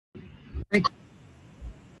Good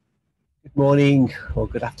morning or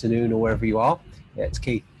good afternoon or wherever you are. Yeah, it's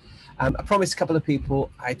Keith. I promised a couple of people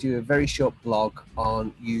I do a very short blog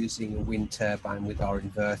on using a wind turbine with our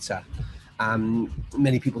inverter.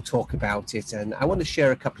 Many people talk about it, and I want to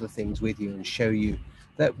share a couple of things with you and show you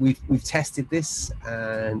that we've tested this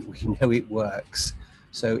and we know it works.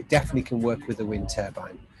 So it definitely can work with a wind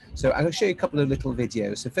turbine. So I'm going to show you a couple of little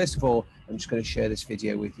videos. So first of all, I'm just going to share this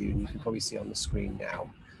video with you, and you can probably see on the screen now.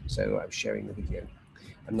 So I'm sharing the video.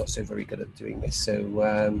 I'm not so very good at doing this,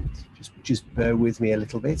 so just bear with me a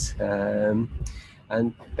little bit. And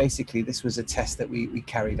basically, this was a test that we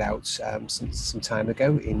carried out some time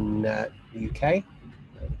ago in the UK. In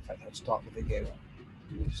fact, I'll start the video.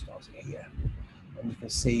 Start it here, and you can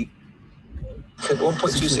see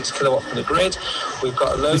 1.26 kilowatt from the grid. We've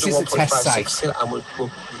got a load of 1.56, and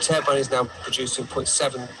the turbine is now producing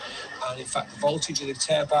 0.7. And in fact, the voltage of the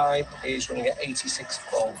turbine is running at 86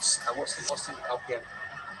 volts. And what's the RPM?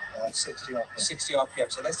 60 RPM. 60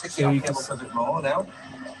 RPM. So let's take the RPM up a bit more now.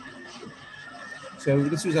 So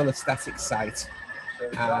this was on a static site,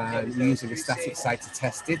 and we're using a static site to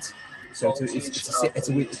test it. So it's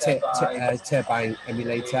a turbine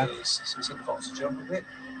emulator,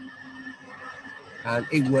 and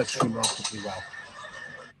it works remarkably well.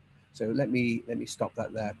 So let me stop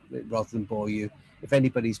that there rather than bore you. If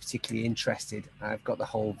anybody's particularly interested, I've got the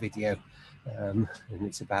whole video, and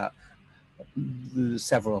it's about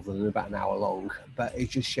several of them, about an hour long, but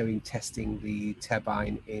it's just showing testing the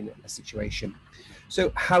turbine in a situation.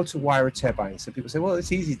 So how to wire a turbine? So people say, well,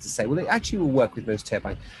 it's easy to say. Well, it actually will work with most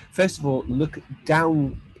turbines. First of all, look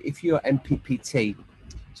down, if you're MPPT,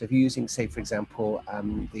 so if you're using, say, for example,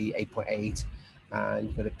 the 8.8, and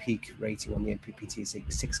you've got a peak rating on the MPPT,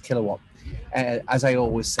 6 kilowatt. As I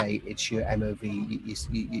always say, it's your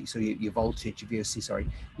MOV, so your voltage, your VOC, sorry,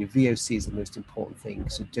 your VOC is the most important thing.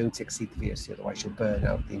 So don't exceed the VOC, otherwise you'll burn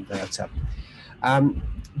out the inverter.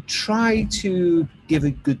 Try to give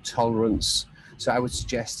a good tolerance. So I would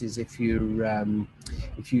suggest is if you're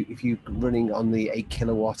running on the 8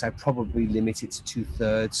 kilowatt, I'd probably limit it to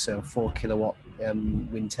 2/3, so 4 kilowatt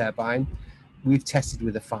wind turbine. We've tested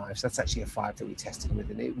with a 5, so that's actually a 5 that we tested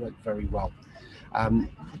with, and it worked very well.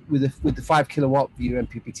 With the 5 kilowatt, your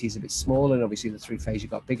MPPT is a bit smaller, and obviously the 3-phase,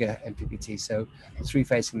 you've got bigger MPPT, so the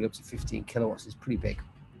 3-phase can go up to 15 kilowatts, is pretty big.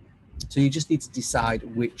 So you just need to decide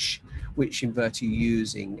which inverter you're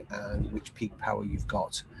using and which peak power you've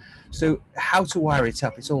got. So how to wire it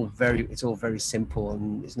up? It's all very simple,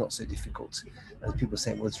 and it's not so difficult. And people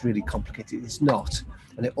say, well, it's really complicated. It's not,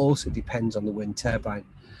 and it also depends on the wind turbine.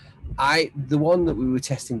 The one that we were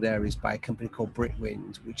testing there is by a company called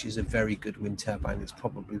Britwind, which is a very good wind turbine. It's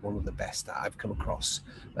probably one of the best that I've come across,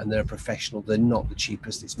 and they're professional. They're not the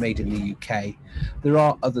cheapest. It's made in the UK. There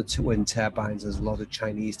are other wind turbines. There's a lot of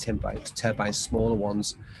Chinese turbines, smaller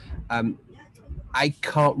ones. I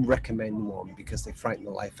can't recommend one because they frighten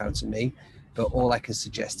the life out of me. But all I can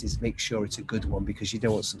suggest is make sure it's a good one, because you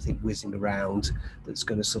don't want something whizzing around that's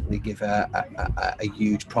going to suddenly give a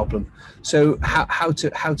huge problem. So how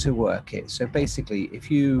to work it? So basically,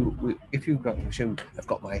 if you've got, I've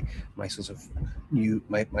got my sort of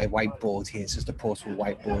my whiteboard here. It's just a portable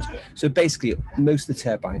whiteboard. So basically, most of the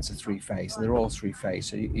turbines are 3-phase, and they're all 3-phase.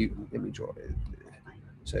 So let me draw it.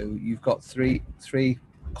 So you've got three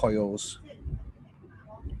coils,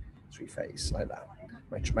 3-phase, like that.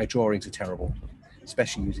 My drawings are terrible,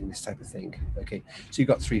 especially using this type of thing. Okay, so you've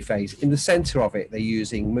got 3-phase. In the center of it,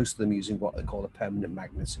 most of them using what they call a permanent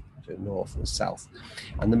magnet, so north and south.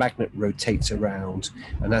 And the magnet rotates around,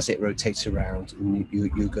 and as it rotates around,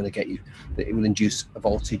 you're going to get it will induce a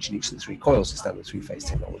voltage in each of the 3 coils. It's standard 3-phase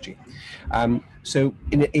technology. So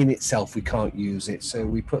in itself, we can't use it. So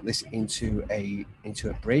we put this into a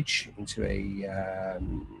bridge, into a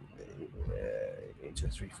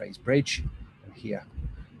 3-phase bridge, and here,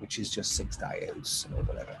 which is just 6 diodes or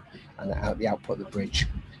whatever, and out the output of the bridge,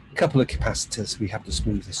 a couple of capacitors. We have to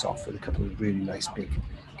smooth this off with a couple of really nice big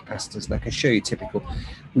capacitors, and I can show you typical.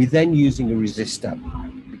 We're then using a resistor,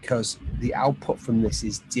 because the output from this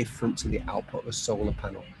is different to the output of a solar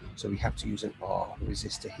panel. So we have to use an R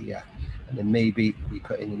resistor here, and then maybe we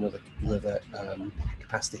put in another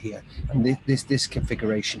capacitor here. And this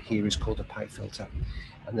configuration here is called a pi filter.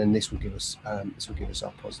 And then this will give us our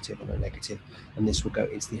positive and our negative, and this will go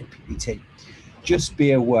into the MPPT. Just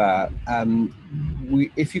be aware,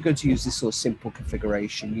 if you're going to use this sort of simple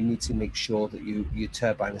configuration, you need to make sure that your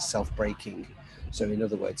turbine is self-braking. So in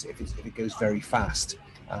other words, if it goes very fast,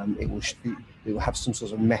 it will have some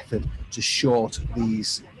sort of method to short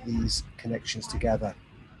these connections together.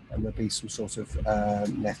 and there'll be some sort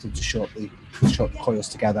of method to short the coils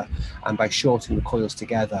together. And by shorting the coils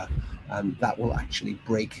together, that will actually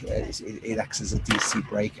break. It acts as a DC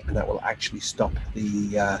brake, and that will actually stop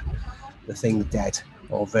the thing dead,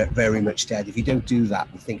 or very much dead. If you don't do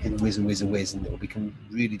that, the thing can whiz and whiz and whiz, and it will become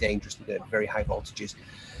really dangerous at very high voltages.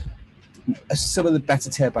 Some of the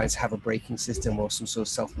better turbines have a braking system or some sort of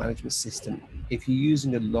self-management system. If you're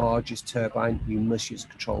using the largest turbine, you must use a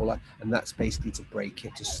controller, and that's basically to brake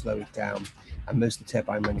it, to slow it down. And most of the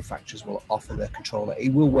turbine manufacturers will offer their controller.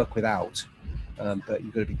 It will work without, but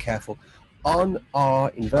you've got to be careful. On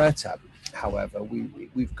our inverter, however,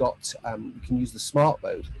 we've got, you can use the smart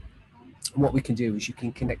load. And what we can do is you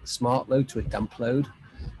can connect the smart load to a dump load.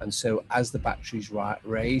 And so as the batteries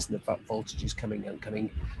raise and the voltage is coming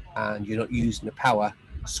and you're not using the power,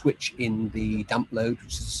 switch in the dump load,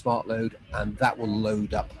 which is a smart load, and that will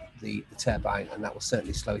load up the turbine, and that will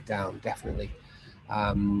certainly slow it down, definitely.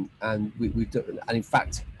 And we've done, and in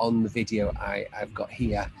fact, on the video I've got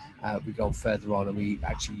here, we've gone further on, and we're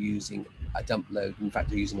actually using a dump load. In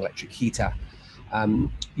fact, we're using an electric heater.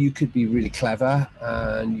 You could be really clever,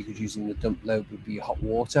 and you could using the dump load would be hot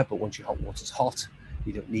water, but once your hot water's hot,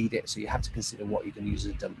 you don't need it. So you have to consider what you're going to use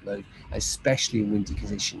as a dump load, especially in windy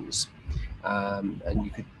conditions. And you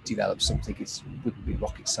could develop something. It wouldn't be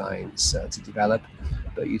rocket science to develop,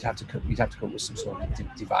 but you'd have to come up with some sort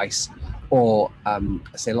of device. Or I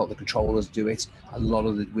say a lot of the controllers do it. A lot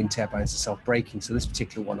of the wind turbines are self-braking. So this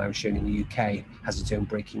particular one I was showing in the UK has its own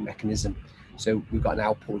braking mechanism. So we've got an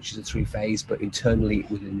output which is a 3-phase, but internally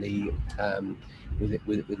within the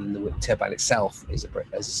within the turbine itself is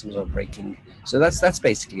some sort of braking. So that's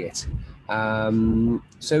basically it.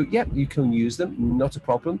 So yeah, you can use them, not a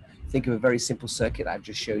problem. Think of a very simple circuit I've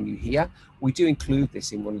just shown you here. We do include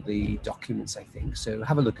this in one of the documents, I think. So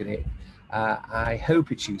have a look at it. I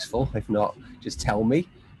hope it's useful. If not, just tell me.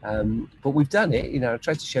 But we've done it. You know, I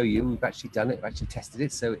tried to show you. We've actually done it. We've actually tested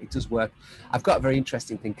it, so it does work. I've got a very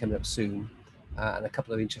interesting thing coming up soon. And a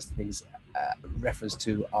couple of interesting things reference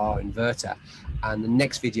to our inverter, and the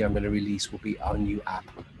next video I'm going to release will be our new app.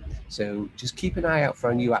 So just keep an eye out for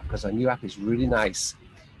our new app, because our new app is really nice.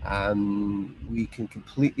 We can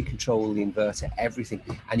completely control the inverter, everything,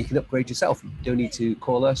 and you can upgrade yourself. You don't need to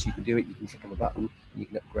call us, you can do it. You can click on the button and you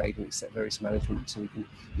can upgrade, and it's set various management so your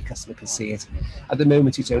customer can see it. At the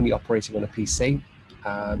moment it's only operating on a PC.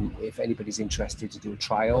 If anybody's interested to do a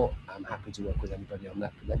trial, I'm happy to work with anybody on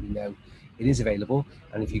that. Let me know. It is available,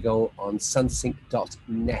 and if you go on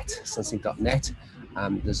sunsynk.net,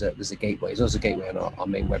 there's a gateway. There's also a gateway on our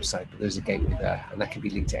main website, but there's a gateway there, and that can be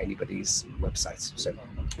linked to anybody's website. So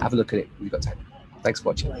have a look at it. We've got time. Thanks for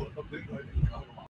watching.